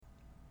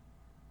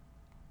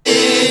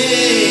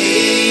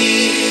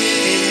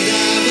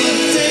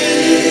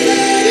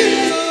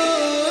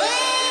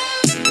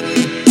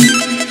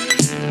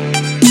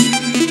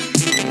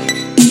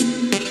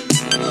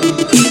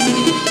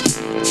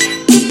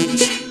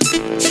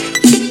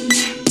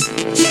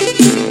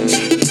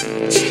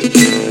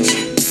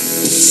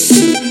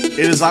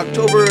is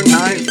October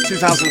 9th,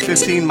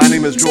 2015. My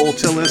name is Joel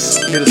Tillis.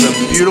 It is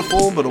a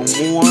beautiful but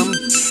a warm,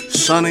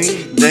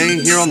 sunny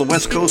day here on the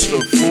west coast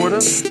of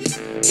Florida.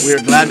 We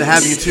are glad to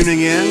have you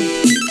tuning in.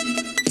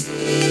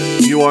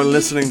 You are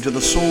listening to The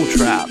Soul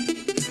Trap.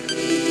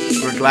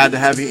 We're glad to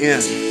have you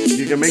in.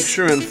 You can make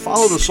sure and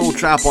follow The Soul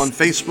Trap on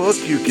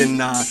Facebook. You can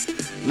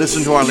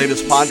listen to our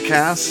latest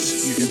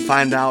podcasts. You can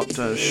find out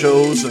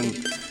shows and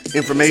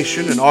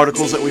information and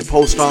articles that we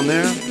post on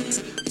there.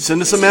 Send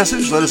us a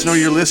message. Let us know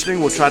you're listening.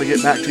 We'll try to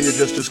get back to you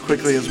just as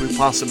quickly as we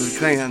possibly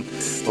can.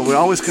 But we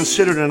always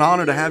consider it an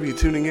honor to have you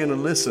tuning in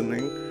and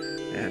listening.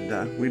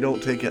 And we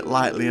don't take it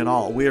lightly at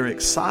all. We are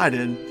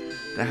excited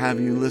to have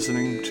you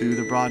listening to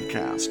the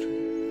broadcast.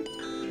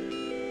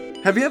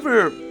 Have you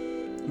ever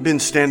been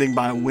standing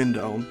by a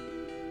window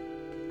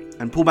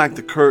and pull back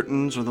the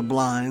curtains or the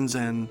blinds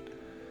and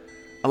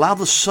allow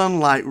the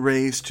sunlight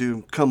rays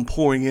to come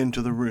pouring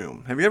into the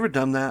room? Have you ever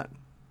done that?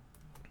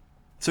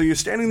 So you're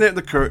standing there at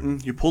the curtain,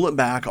 you pull it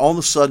back, all of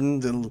a sudden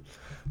the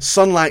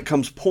sunlight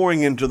comes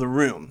pouring into the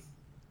room,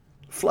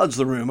 floods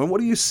the room, and what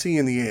do you see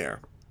in the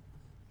air?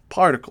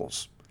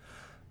 Particles,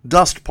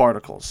 dust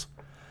particles,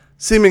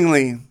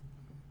 seemingly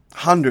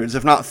hundreds,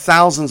 if not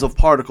thousands of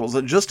particles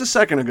that just a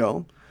second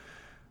ago,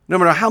 no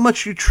matter how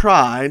much you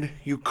tried,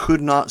 you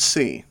could not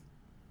see.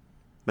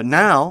 But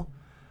now,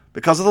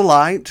 because of the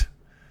light,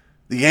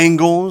 the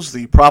angles,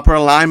 the proper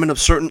alignment of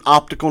certain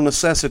optical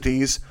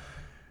necessities,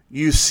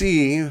 you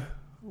see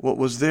what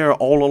was there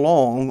all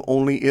along,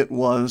 only it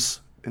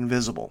was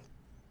invisible.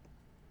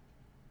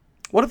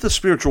 What if the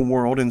spiritual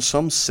world, in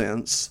some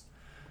sense,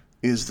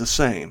 is the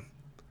same?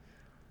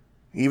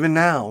 Even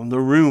now, the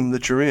room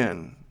that you're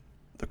in,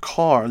 the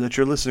car that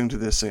you're listening to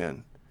this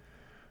in,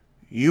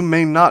 you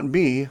may not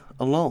be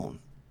alone.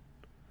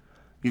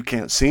 You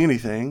can't see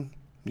anything.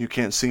 You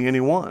can't see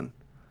anyone.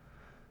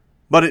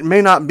 But it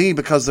may not be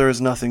because there is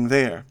nothing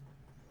there.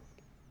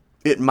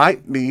 It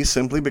might be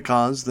simply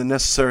because the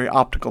necessary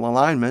optical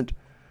alignment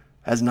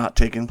has not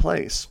taken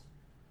place.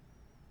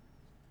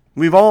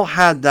 We've all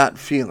had that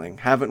feeling,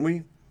 haven't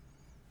we?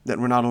 That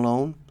we're not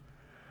alone.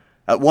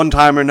 At one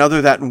time or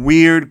another, that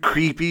weird,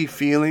 creepy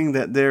feeling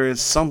that there is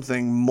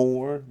something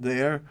more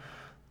there,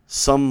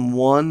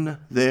 someone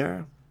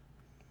there.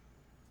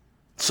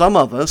 Some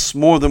of us,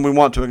 more than we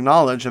want to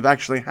acknowledge, have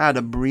actually had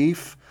a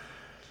brief,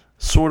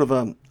 sort of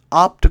an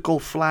optical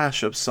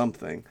flash of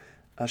something,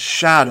 a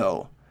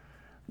shadow,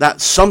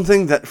 that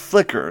something that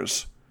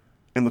flickers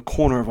in the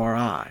corner of our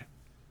eye.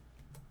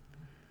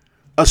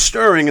 A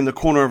stirring in the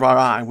corner of our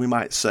eye, we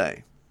might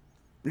say.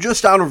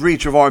 Just out of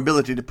reach of our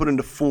ability to put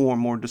into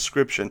form or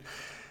description.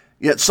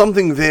 Yet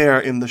something there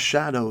in the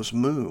shadows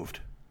moved.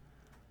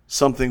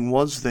 Something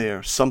was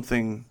there.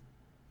 Something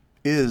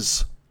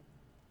is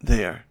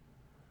there.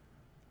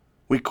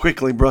 We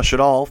quickly brush it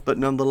off, but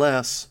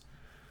nonetheless,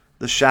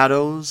 the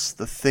shadows,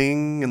 the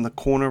thing in the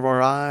corner of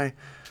our eye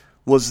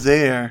was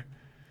there.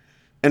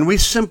 And we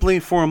simply,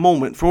 for a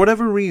moment, for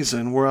whatever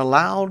reason, were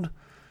allowed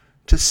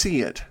to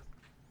see it.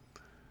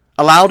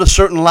 Allowed a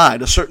certain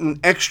light, a certain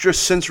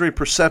extrasensory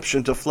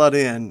perception to flood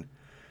in.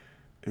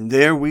 And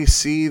there we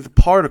see the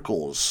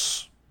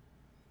particles,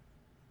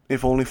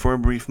 if only for a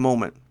brief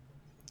moment.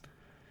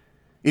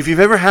 If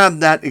you've ever had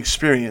that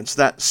experience,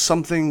 that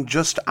something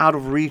just out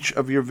of reach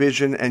of your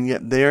vision and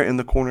yet there in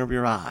the corner of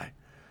your eye.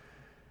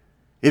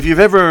 If you've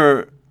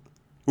ever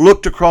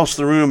looked across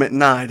the room at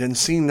night and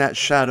seen that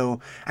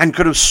shadow and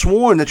could have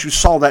sworn that you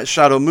saw that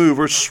shadow move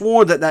or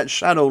swore that that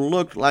shadow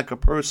looked like a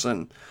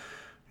person,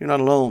 you're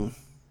not alone.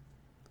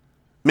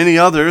 Many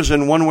others,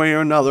 in one way or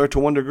another, to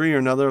one degree or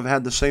another, have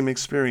had the same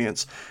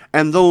experience.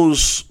 And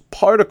those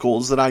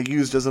particles that I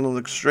used as an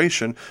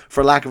illustration,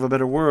 for lack of a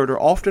better word, are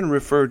often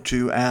referred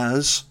to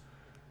as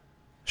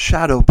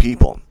shadow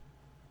people.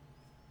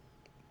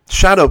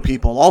 Shadow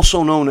people,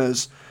 also known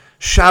as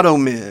shadow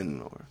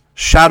men, or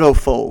shadow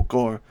folk,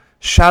 or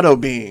shadow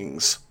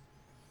beings,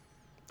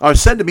 are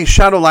said to be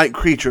shadow-like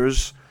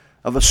creatures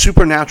of a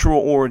supernatural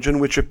origin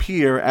which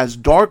appear as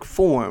dark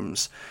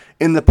forms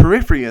in the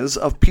peripheries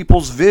of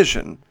people's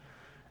vision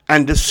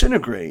and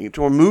disintegrate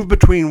or move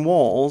between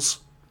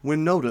walls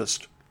when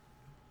noticed.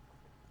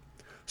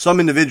 Some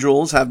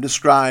individuals have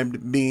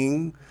described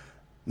being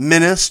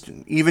menaced,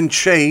 even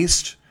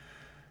chased,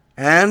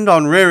 and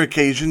on rare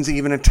occasions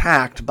even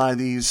attacked by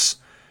these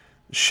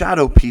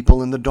shadow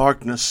people in the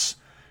darkness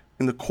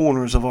in the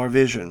corners of our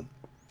vision.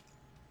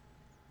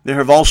 There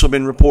have also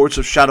been reports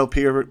of shadow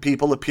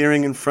people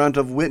appearing in front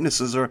of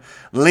witnesses or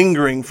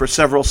lingering for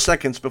several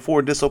seconds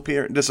before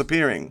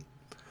disappearing.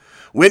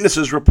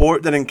 Witnesses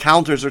report that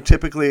encounters are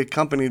typically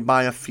accompanied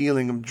by a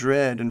feeling of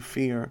dread and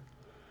fear.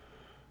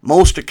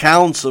 Most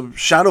accounts of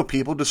shadow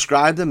people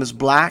describe them as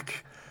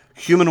black,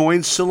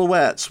 humanoid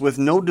silhouettes with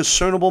no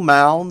discernible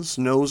mouths,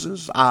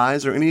 noses,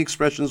 eyes, or any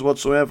expressions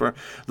whatsoever,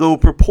 though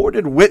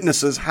purported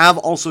witnesses have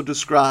also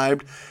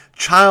described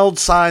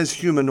child-sized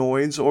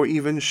humanoids or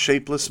even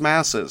shapeless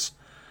masses.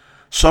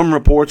 Some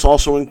reports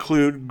also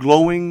include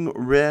glowing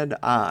red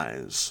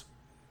eyes.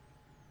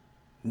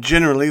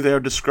 Generally, they are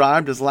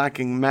described as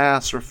lacking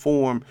mass or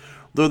form,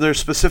 though their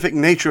specific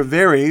nature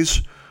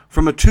varies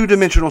from a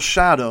two-dimensional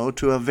shadow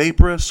to a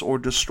vaporous or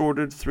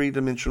distorted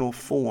three-dimensional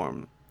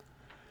form.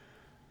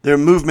 Their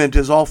movement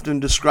is often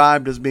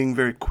described as being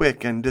very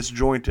quick and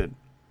disjointed.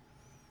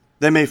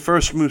 They may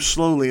first move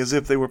slowly as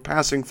if they were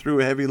passing through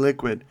a heavy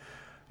liquid,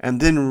 and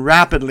then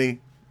rapidly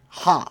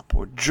hop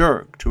or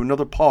jerk to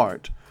another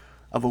part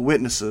of a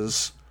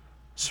witness's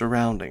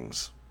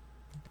surroundings.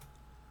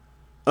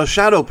 A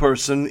shadow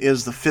person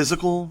is the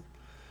physical,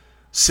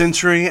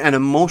 sensory, and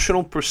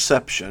emotional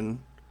perception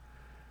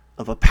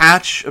of a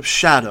patch of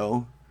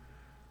shadow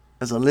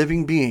as a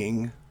living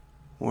being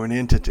or an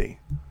entity.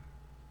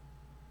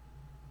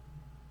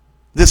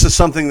 This is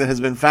something that has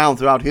been found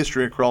throughout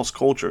history across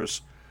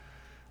cultures,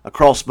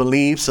 across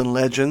beliefs and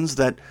legends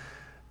that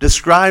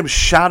describe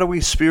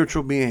shadowy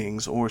spiritual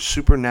beings or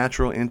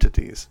supernatural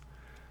entities.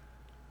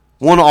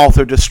 One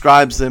author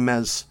describes them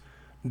as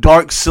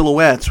dark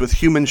silhouettes with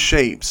human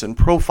shapes and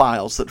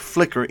profiles that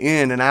flicker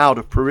in and out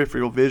of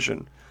peripheral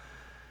vision,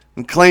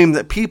 and claimed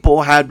that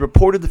people had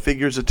reported the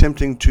figures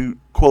attempting to,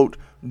 quote,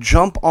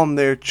 jump on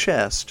their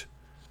chest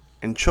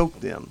and choke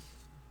them.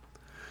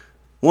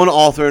 One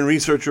author and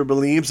researcher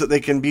believes that they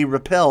can be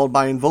repelled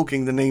by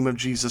invoking the name of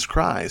Jesus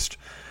Christ.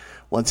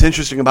 What's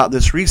interesting about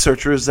this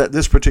researcher is that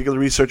this particular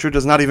researcher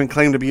does not even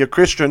claim to be a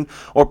Christian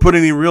or put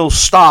any real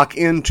stock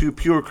into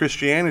pure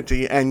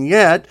Christianity, and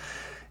yet,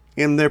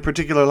 in their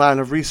particular line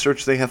of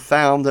research, they have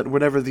found that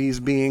whatever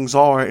these beings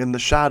are in the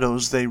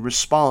shadows, they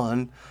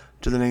respond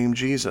to the name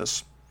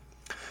Jesus.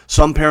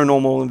 Some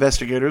paranormal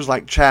investigators,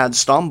 like Chad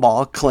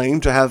Stumbaugh,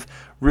 claim to have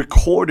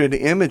recorded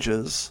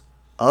images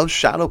of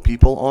shadow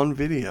people on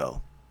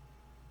video.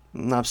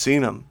 And I've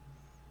seen them.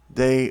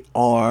 They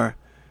are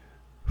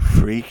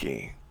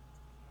freaky.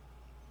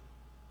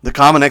 The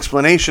common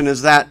explanation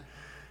is that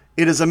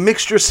it is a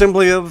mixture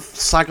simply of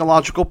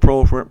psychological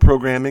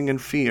programming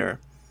and fear.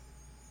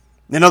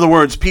 In other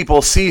words,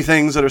 people see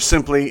things that are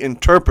simply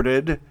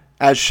interpreted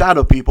as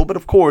shadow people, but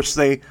of course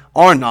they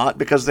are not,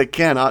 because they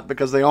cannot,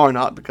 because they are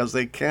not, because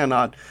they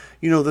cannot.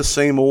 You know, the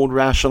same old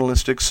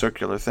rationalistic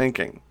circular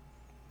thinking.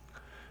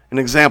 An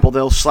example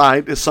they'll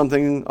cite is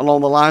something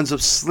along the lines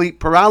of sleep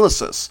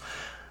paralysis.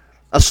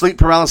 A sleep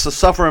paralysis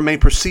sufferer may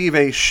perceive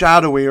a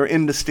shadowy or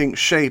indistinct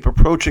shape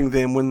approaching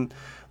them when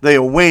they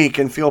awake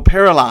and feel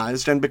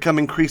paralyzed and become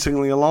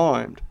increasingly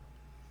alarmed.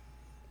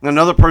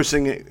 Another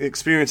person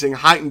experiencing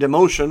heightened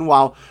emotion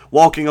while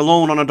walking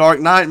alone on a dark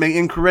night may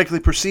incorrectly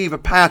perceive a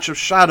patch of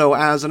shadow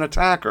as an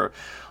attacker,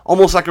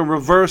 almost like a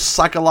reverse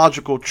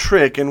psychological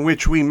trick in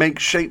which we make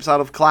shapes out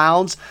of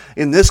clouds,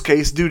 in this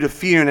case due to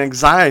fear and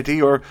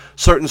anxiety or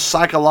certain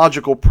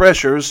psychological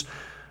pressures.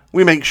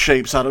 We make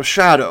shapes out of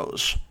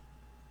shadows.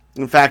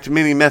 In fact,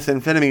 many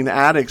methamphetamine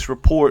addicts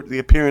report the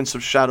appearance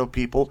of shadow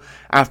people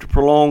after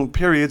prolonged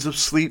periods of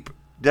sleep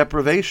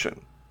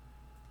deprivation.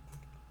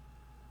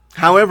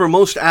 However,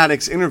 most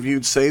addicts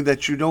interviewed say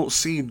that you don't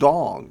see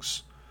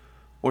dogs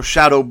or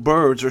shadow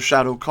birds or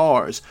shadow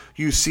cars.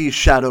 You see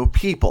shadow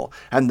people,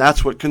 and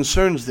that's what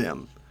concerns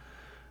them.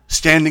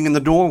 Standing in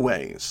the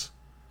doorways,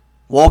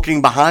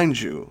 walking behind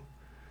you,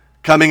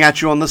 coming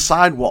at you on the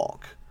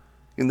sidewalk,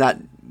 in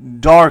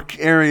that dark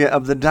area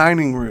of the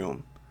dining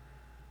room.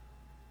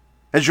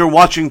 As you're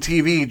watching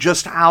TV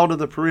just out of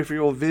the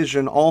peripheral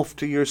vision off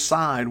to your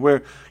side,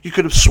 where you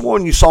could have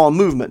sworn you saw a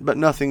movement, but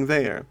nothing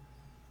there.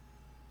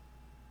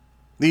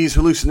 These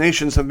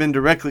hallucinations have been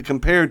directly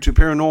compared to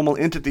paranormal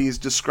entities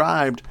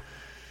described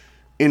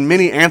in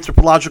many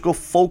anthropological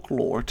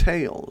folklore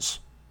tales.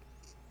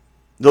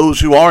 Those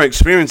who are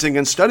experiencing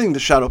and studying the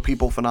shadow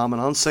people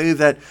phenomenon say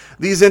that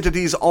these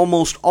entities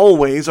almost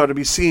always are to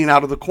be seen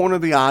out of the corner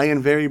of the eye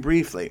and very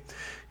briefly.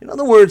 In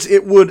other words,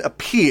 it would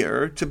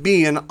appear to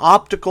be an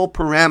optical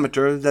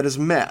parameter that is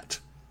met,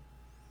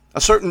 a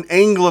certain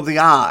angle of the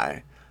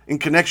eye in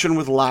connection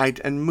with light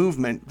and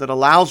movement that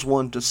allows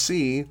one to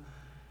see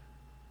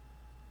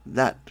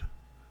that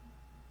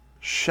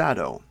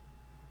shadow.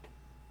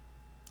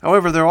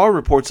 However, there are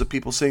reports of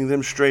people seeing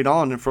them straight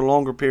on and for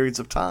longer periods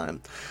of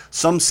time.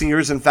 Some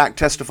seers, in fact,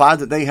 testify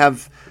that they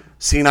have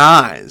seen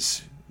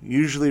eyes,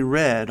 usually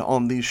red,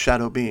 on these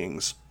shadow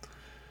beings.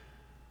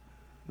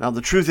 Now, the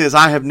truth is,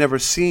 I have never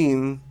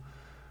seen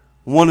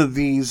one of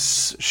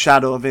these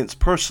shadow events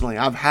personally.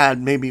 I've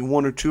had maybe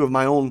one or two of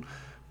my own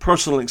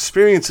personal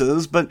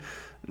experiences, but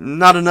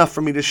not enough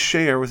for me to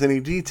share with any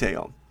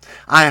detail.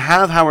 I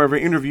have, however,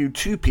 interviewed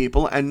 2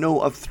 people and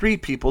know of 3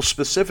 people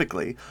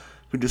specifically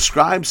who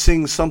described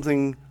seeing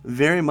something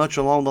very much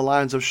along the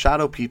lines of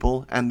shadow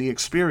people and the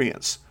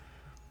experience.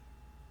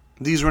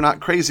 These were not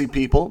crazy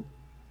people.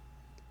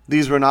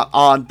 These were not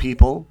odd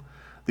people.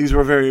 These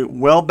were very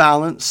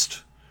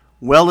well-balanced,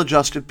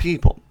 well-adjusted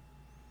people.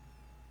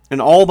 In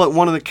all but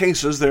one of the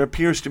cases, there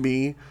appears to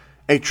be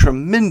a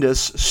tremendous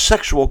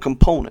sexual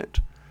component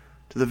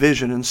to the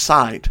vision and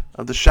sight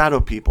of the shadow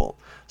people,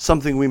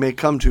 something we may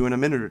come to in a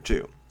minute or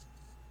two.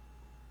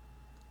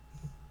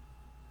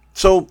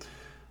 So,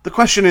 the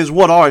question is,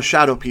 what are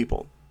shadow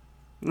people?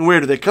 And where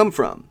do they come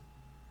from?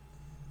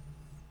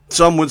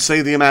 Some would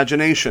say the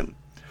imagination.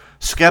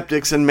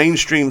 Skeptics in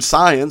mainstream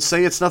science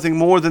say it's nothing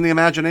more than the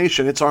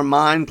imagination. It's our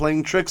mind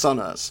playing tricks on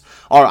us.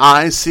 Our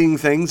eyes seeing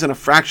things in a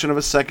fraction of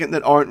a second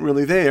that aren't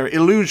really there.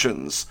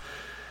 Illusions.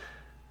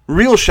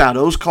 Real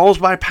shadows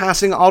caused by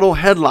passing auto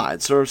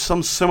headlights or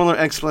some similar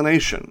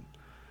explanation.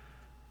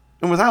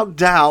 And without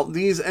doubt,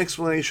 these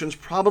explanations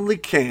probably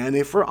can,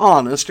 if we're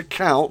honest,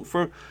 account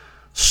for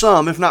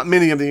some, if not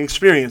many, of the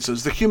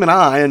experiences. The human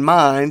eye and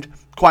mind,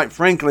 quite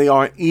frankly,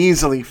 are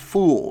easily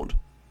fooled.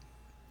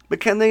 But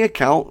can they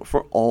account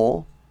for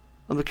all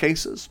of the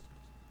cases?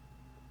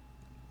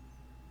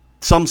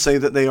 Some say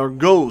that they are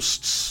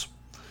ghosts.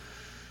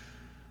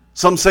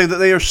 Some say that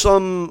they are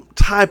some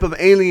type of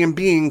alien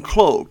being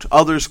cloaked.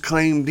 Others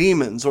claim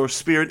demons or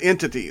spirit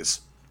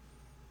entities.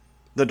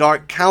 The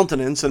dark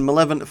countenance and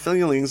malevolent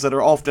feelings that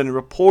are often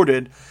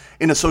reported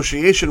in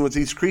association with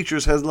these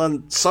creatures has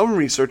led some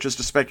researchers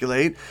to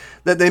speculate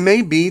that they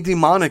may be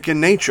demonic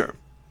in nature.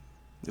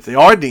 If they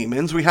are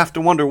demons, we have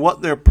to wonder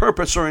what their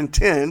purpose or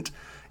intent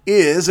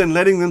is in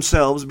letting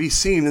themselves be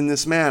seen in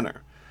this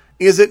manner.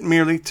 Is it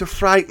merely to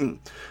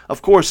frighten?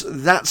 Of course,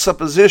 that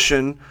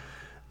supposition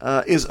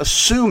is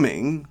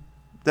assuming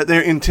that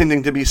they're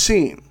intending to be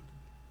seen.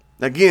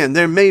 Again,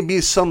 there may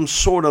be some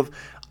sort of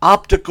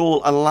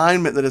optical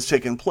alignment that has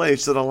taken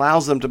place that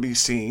allows them to be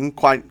seen,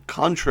 quite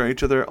contrary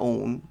to their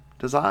own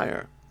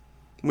desire.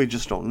 We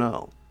just don't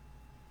know.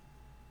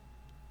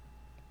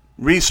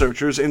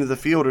 Researchers into the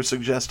field are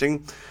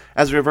suggesting,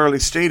 as we have earlier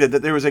stated,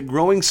 that there is a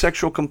growing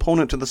sexual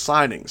component to the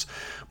sightings.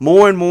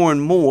 More and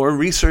more,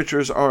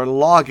 researchers are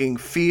logging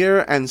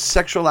fear and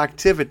sexual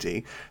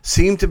activity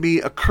seem to be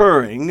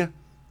occurring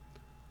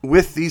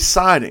with these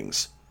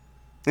sightings.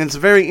 And it's a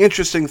very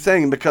interesting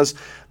thing because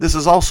this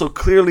is also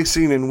clearly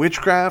seen in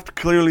witchcraft,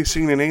 clearly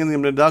seen in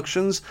alien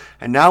abductions,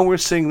 and now we're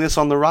seeing this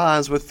on the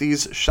rise with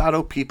these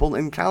shadow people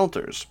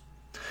encounters.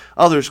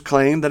 Others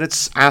claim that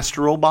it's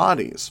astral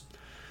bodies.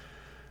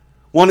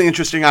 One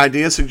interesting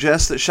idea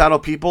suggests that shadow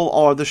people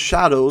are the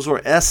shadows or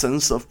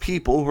essence of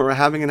people who are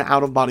having an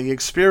out-of-body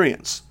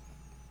experience.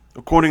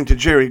 According to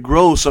Jerry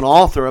Gross, an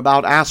author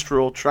about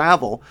astral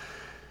travel,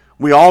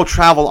 we all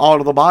travel out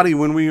of the body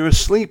when we are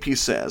asleep, he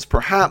says.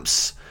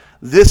 Perhaps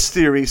this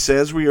theory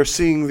says we are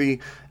seeing the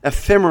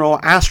ephemeral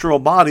astral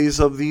bodies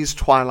of these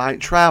twilight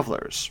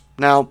travelers.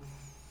 Now,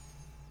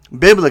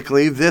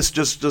 biblically, this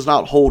just does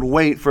not hold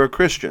weight for a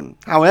Christian.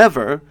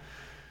 However,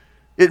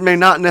 it may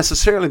not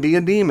necessarily be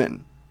a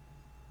demon.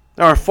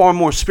 There are far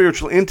more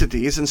spiritual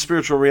entities and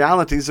spiritual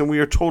realities than we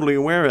are totally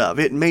aware of.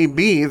 It may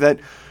be that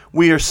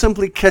we are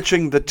simply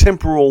catching the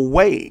temporal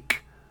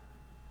wake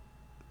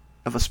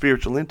of a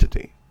spiritual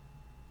entity.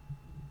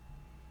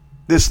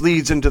 This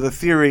leads into the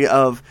theory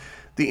of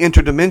the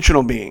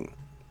interdimensional being.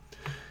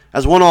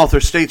 As one author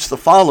states the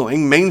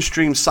following,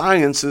 mainstream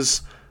science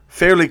is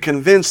fairly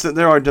convinced that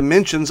there are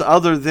dimensions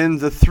other than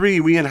the 3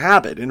 we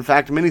inhabit. In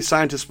fact, many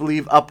scientists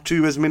believe up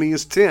to as many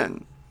as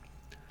 10.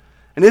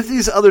 And if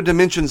these other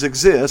dimensions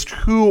exist,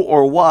 who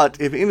or what,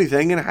 if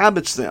anything,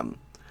 inhabits them?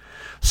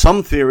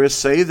 Some theorists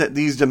say that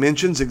these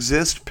dimensions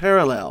exist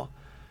parallel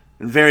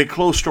and very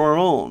close to our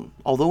own,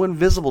 although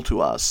invisible to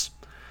us.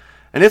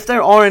 And if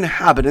there are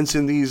inhabitants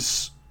in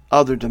these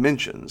other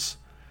dimensions,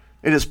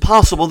 it is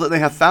possible that they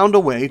have found a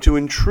way to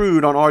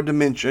intrude on our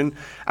dimension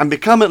and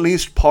become at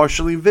least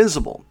partially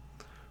visible.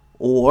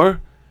 Or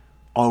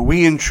are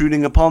we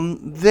intruding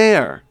upon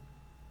their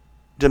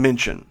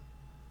dimension?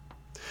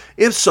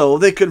 If so,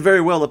 they could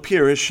very well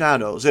appear as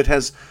shadows. It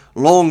has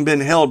long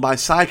been held by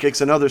psychics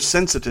and other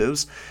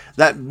sensitives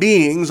that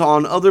beings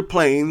on other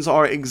planes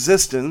are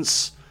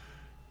existence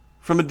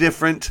from a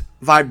different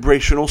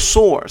vibrational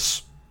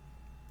source.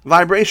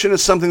 Vibration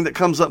is something that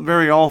comes up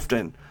very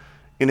often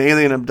in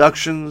alien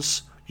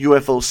abductions,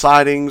 UFO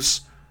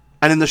sightings,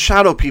 and in the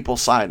shadow people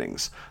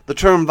sightings. The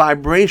term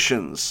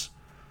vibrations.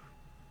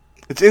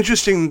 It's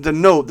interesting to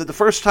note that the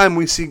first time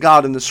we see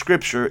God in the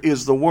scripture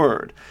is the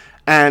Word.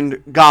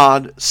 And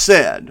God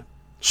said,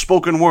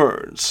 spoken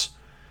words,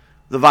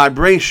 the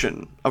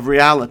vibration of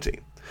reality,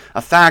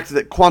 a fact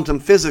that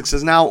quantum physics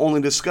is now only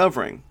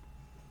discovering.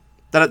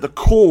 That at the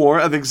core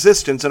of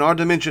existence in our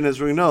dimension, as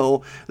we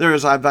know, there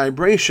is a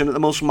vibration at the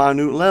most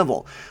minute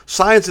level.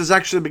 Science is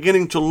actually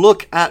beginning to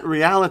look at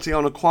reality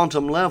on a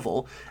quantum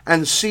level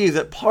and see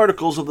that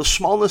particles of the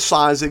smallest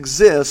size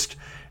exist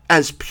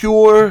as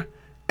pure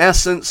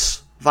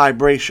essence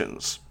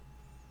vibrations.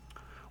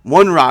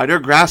 One writer,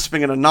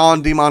 grasping at a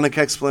non-demonic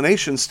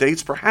explanation,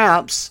 states,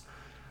 perhaps,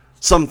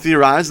 some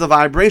theorize the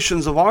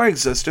vibrations of our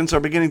existence are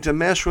beginning to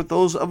mesh with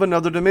those of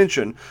another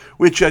dimension,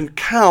 which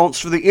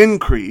accounts for the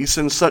increase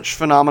in such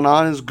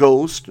phenomena as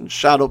ghosts and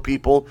shadow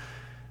people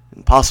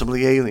and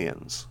possibly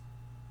aliens.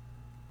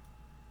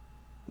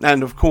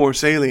 And of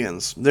course,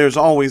 aliens. There's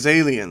always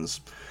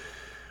aliens.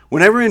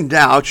 Whenever in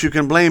doubt, you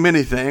can blame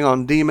anything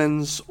on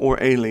demons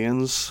or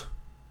aliens.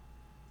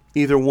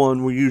 Either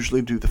one will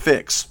usually do the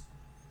fix.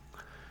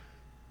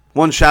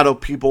 One shadow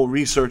people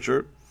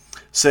researcher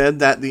said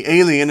that the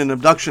alien and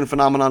abduction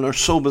phenomenon are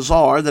so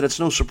bizarre that it's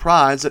no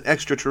surprise that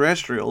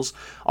extraterrestrials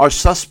are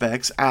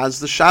suspects as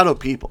the shadow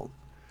people.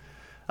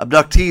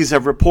 Abductees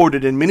have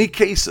reported in many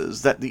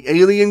cases that the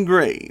alien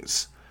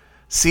greys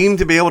seem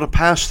to be able to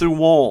pass through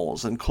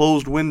walls and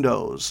closed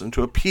windows and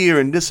to appear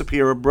and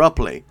disappear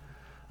abruptly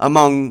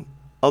among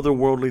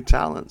otherworldly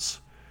talents.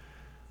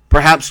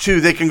 Perhaps, too,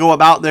 they can go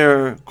about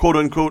their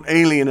quote-unquote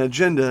alien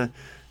agenda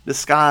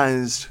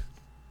disguised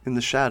in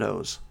the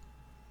shadows.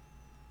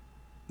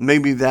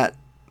 Maybe that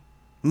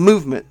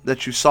movement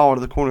that you saw out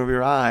of the corner of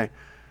your eye,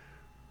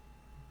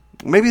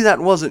 maybe that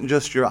wasn't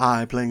just your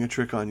eye playing a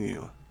trick on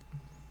you.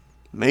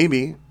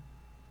 Maybe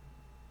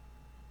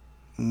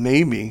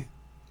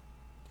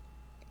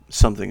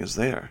something is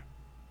there.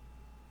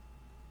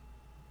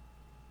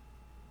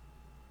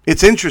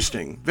 It's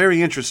interesting,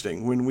 very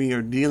interesting, when we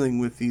are dealing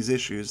with these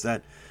issues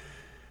that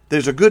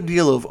there's a good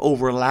deal of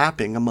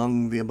overlapping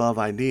among the above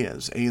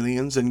ideas.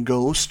 Aliens and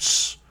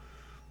ghosts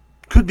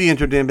could be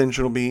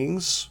interdimensional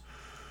beings.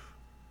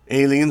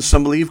 Aliens,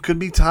 some believe, could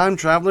be time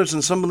travelers,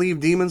 and some believe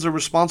demons are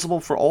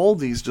responsible for all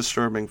these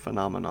disturbing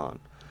phenomenon.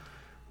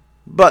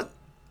 But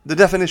the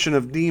definition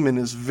of demon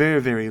is very,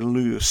 very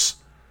loose,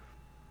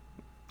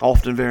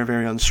 often very,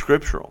 very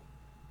unscriptural.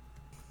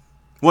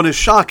 What is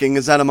shocking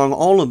is that among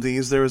all of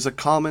these, there is a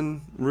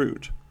common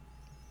root.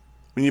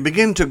 When you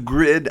begin to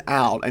grid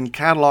out and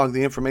catalog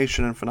the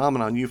information and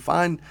phenomenon, you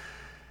find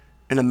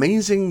an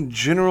amazing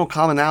general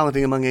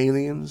commonality among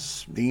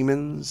aliens,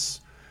 demons,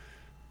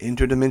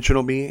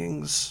 interdimensional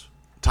beings,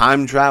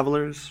 time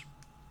travelers,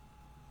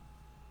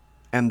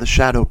 and the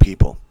shadow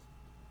people.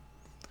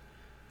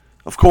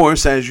 Of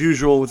course, as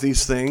usual with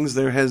these things,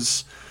 there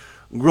has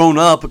grown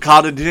up a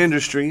cottage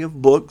industry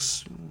of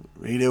books,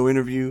 radio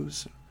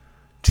interviews,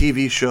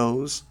 TV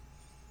shows,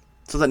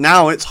 so that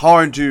now it's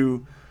hard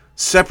to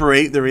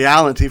separate the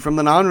reality from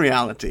the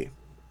non-reality.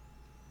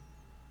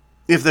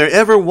 If there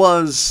ever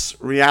was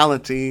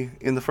reality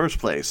in the first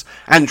place,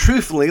 and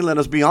truthfully, let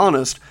us be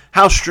honest,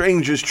 how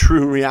strange is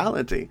true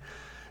reality?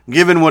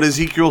 Given what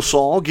Ezekiel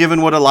saw,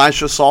 given what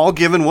Elisha saw,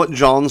 given what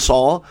John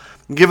saw,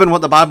 given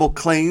what the Bible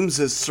claims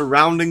is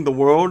surrounding the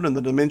world and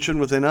the dimension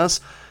within us,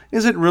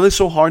 is it really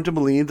so hard to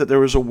believe that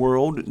there is a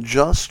world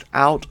just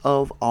out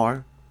of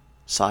our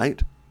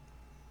sight?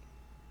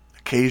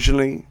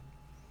 Occasionally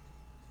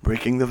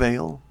breaking the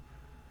veil,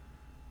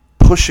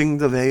 pushing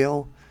the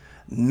veil,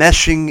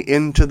 meshing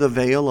into the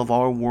veil of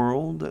our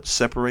world that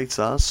separates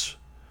us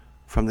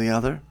from the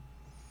other.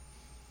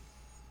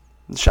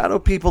 And shadow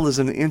people is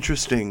an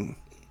interesting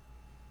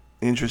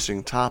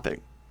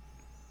topic.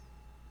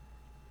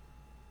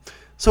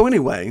 So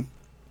anyway,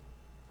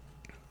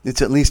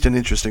 it's at least an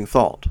interesting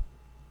thought.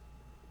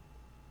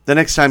 The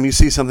next time you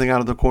see something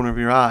out of the corner of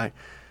your eye,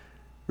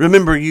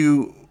 remember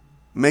you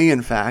may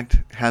in fact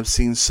have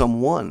seen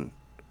someone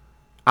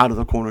out of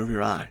the corner of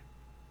your eye.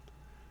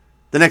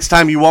 The next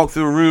time you walk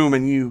through a room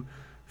and you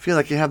feel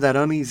like you have that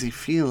uneasy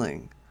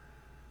feeling,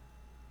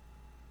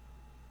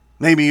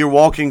 maybe you're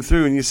walking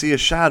through and you see a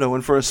shadow,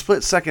 and for a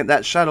split second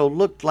that shadow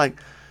looked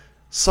like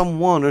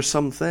someone or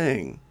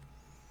something.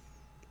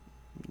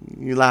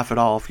 You laugh it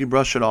off, you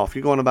brush it off,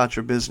 you go on about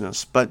your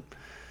business, but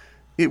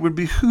it would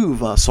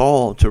behoove us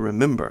all to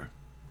remember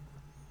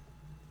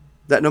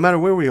that no matter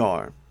where we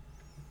are,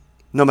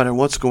 no matter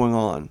what's going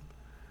on,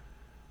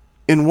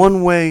 in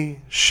one way,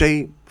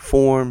 shape,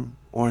 form,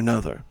 or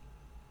another,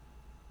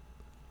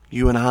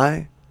 you and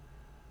I,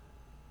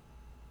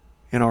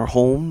 in our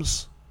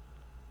homes,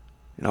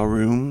 in our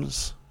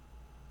rooms,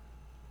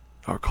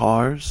 our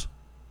cars,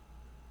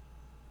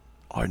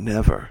 are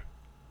never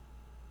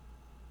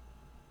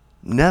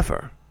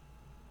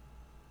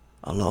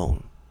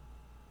alone.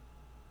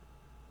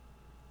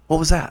 What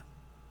was that?